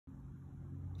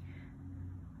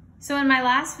So in my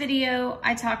last video,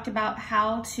 I talked about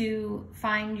how to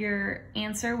find your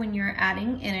answer when you're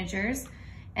adding integers.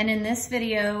 And in this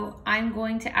video, I'm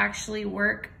going to actually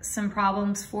work some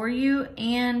problems for you,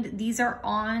 and these are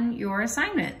on your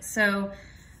assignment. So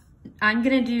I'm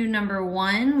gonna do number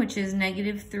 1, which is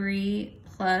 -3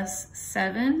 plus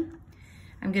 7.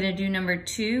 I'm gonna do number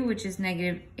 2, which is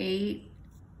 -8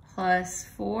 plus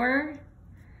 4.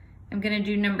 I'm gonna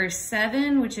do number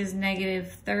 7, which is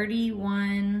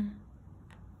 -31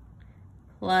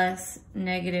 plus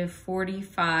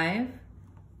 -45.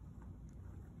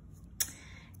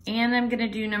 And I'm gonna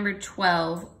do number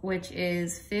 12, which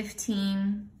is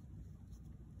 15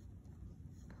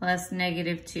 plus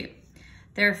 -2.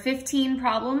 There are 15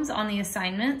 problems on the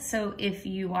assignment, so if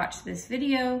you watch this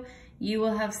video, you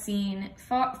will have seen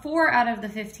 4 out of the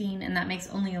 15, and that makes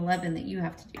only 11 that you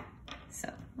have to do.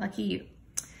 So, lucky you.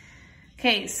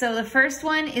 Okay, so the first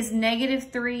one is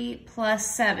 -3 plus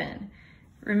 7.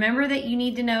 Remember that you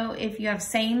need to know if you have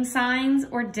same signs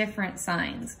or different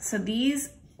signs. So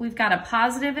these, we've got a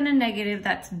positive and a negative,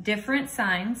 that's different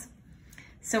signs.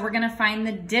 So we're gonna find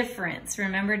the difference.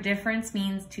 Remember, difference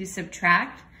means to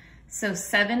subtract. So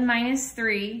 7 minus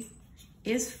 3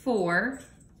 is 4.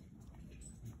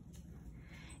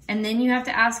 And then you have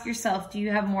to ask yourself, do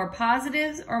you have more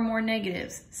positives or more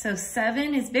negatives? So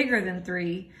 7 is bigger than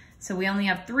 3. So we only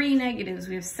have 3 negatives,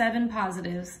 we have 7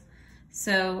 positives.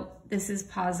 So this is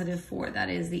 +4, that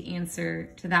is the answer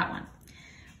to that one.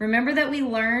 Remember that we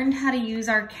learned how to use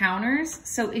our counters.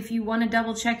 So if you wanna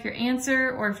double check your answer,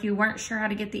 or if you weren't sure how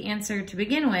to get the answer to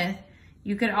begin with,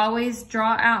 you could always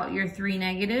draw out your 3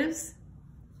 negatives,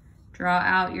 draw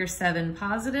out your 7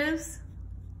 positives,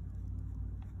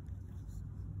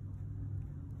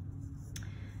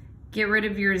 get rid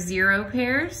of your 0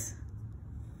 pairs,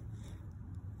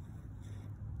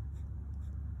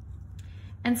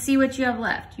 and see what you have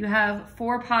left. You have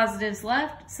 4 positives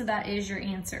left, so that is your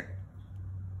answer.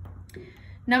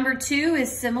 Number 2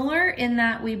 is similar in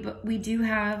that we do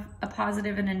have a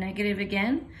positive and a negative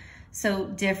again. So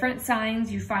different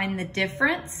signs, you find the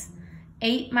difference.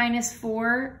 8 minus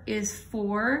 4 is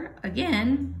 4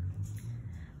 again,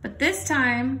 but this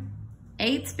time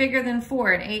 8's bigger than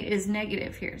 4 and 8 is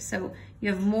negative here. So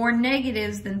you have more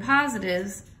negatives than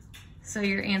positives, so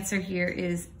your answer here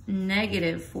is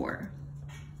 -4.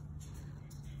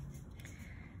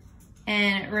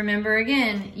 And remember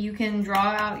again, you can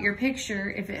draw out your picture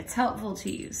if it's helpful to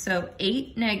you. So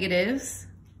 8 negatives,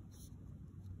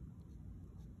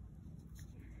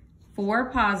 4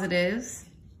 positives,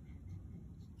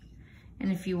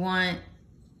 and if you want,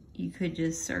 you could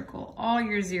just circle all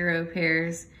your 0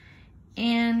 pairs,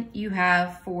 and you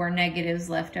have 4 negatives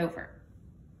left over.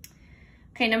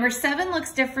 Okay, number 7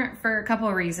 looks different for a couple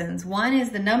of reasons. One is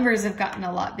the numbers have gotten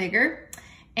a lot bigger.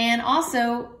 And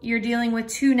also, you're dealing with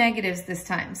 2 negatives this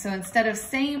time. So instead of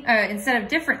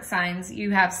different signs,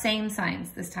 you have same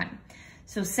signs this time.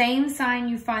 So same sign,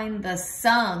 you find the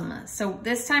sum. So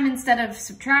this time, instead of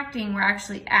subtracting, we're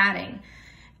actually adding.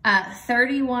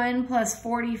 31 plus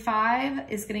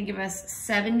 45 is gonna give us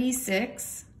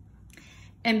 76.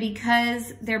 And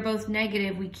because they're both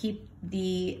negative, we keep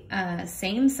the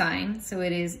same sign. So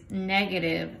it is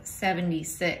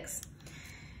 -76.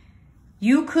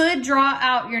 You could draw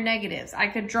out your negatives. I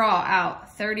could draw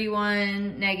out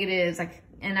 31 negatives,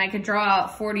 and I could draw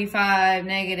out 45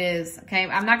 negatives, okay?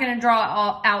 I'm not gonna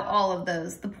draw out all of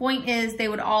those. The point is they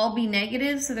would all be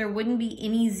negative, so there wouldn't be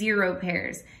any 0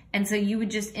 pairs. And so you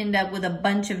would just end up with a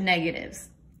bunch of negatives.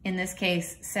 In this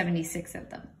case, 76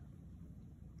 of them.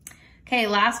 Okay,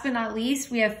 last but not least,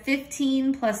 we have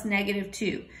 15 plus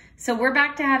 -2. So we're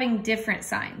back to having different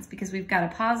signs because we've got a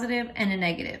positive and a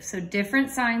negative. So different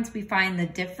signs, we find the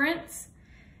difference.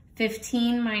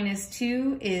 15 minus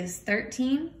 2 is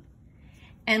 13.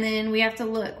 And then we have to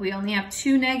look, we only have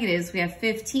 2 negatives, we have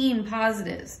 15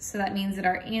 positives. So that means that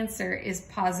our answer is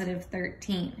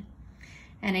 +13.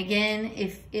 And again,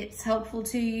 if it's helpful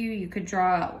to you, you could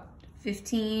draw out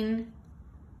 15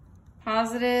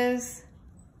 positives.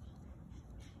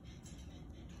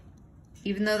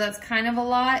 Even though that's kind of a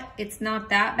lot, it's not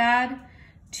that bad.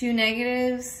 2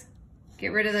 negatives,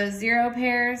 get rid of those 0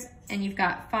 pairs, and you've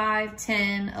got 5,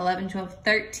 10, 11, 12,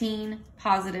 13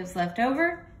 positives left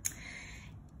over.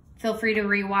 Feel free to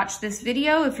rewatch this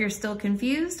video if you're still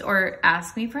confused, or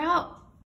ask me for help.